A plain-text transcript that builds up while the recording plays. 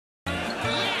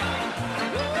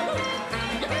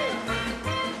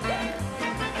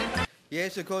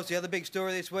Yes, of course, the other big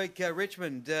story this week,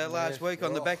 Richmond, last week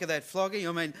on the back of that flogging.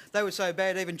 I mean, they were so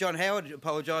bad, even John Howard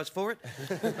apologised for it.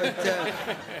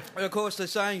 But of course, the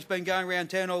saying's been going around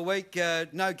town all week,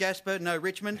 no Gasper, no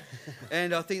Richmond,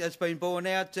 and I think that's been borne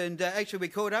out. And actually, we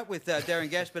caught up with Darren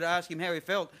Gasper to ask him how he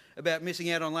felt about missing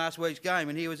out on last week's game,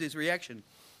 and here was his reaction.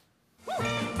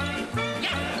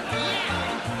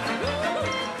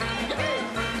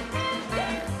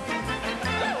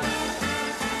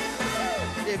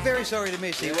 Yeah, very sorry to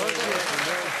miss, he was.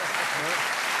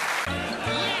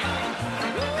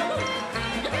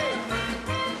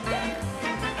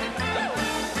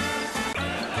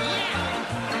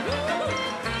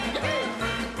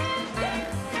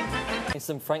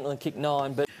 Franklin kicked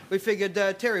 9, but we figured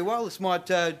Terry Wallace might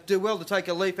do well to take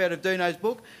a leaf out of Dino's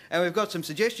book, and we've got some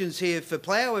suggestions here for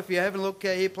Plough. If you haven't looked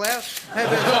here, Plough, how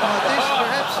about something like this,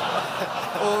 perhaps,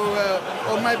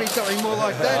 or maybe something more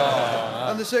like that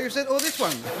on the circus set, or this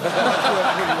one. That's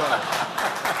worked pretty well.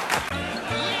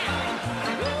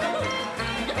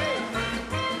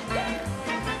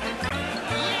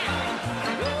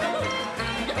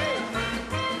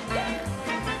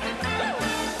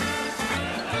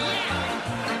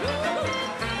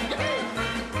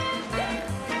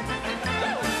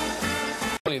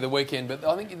 The weekend, but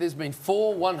I think there's been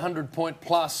 4 100-point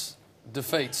plus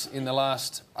defeats in the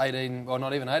last 18, or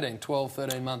not even 18, 12,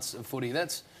 13 months of footy.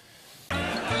 That's...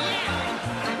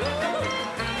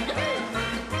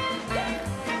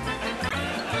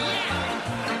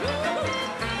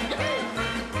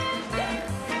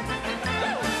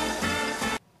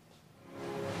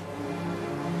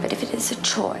 But if it is a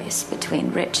choice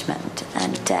between Richmond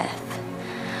and death,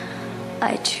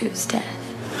 I choose death.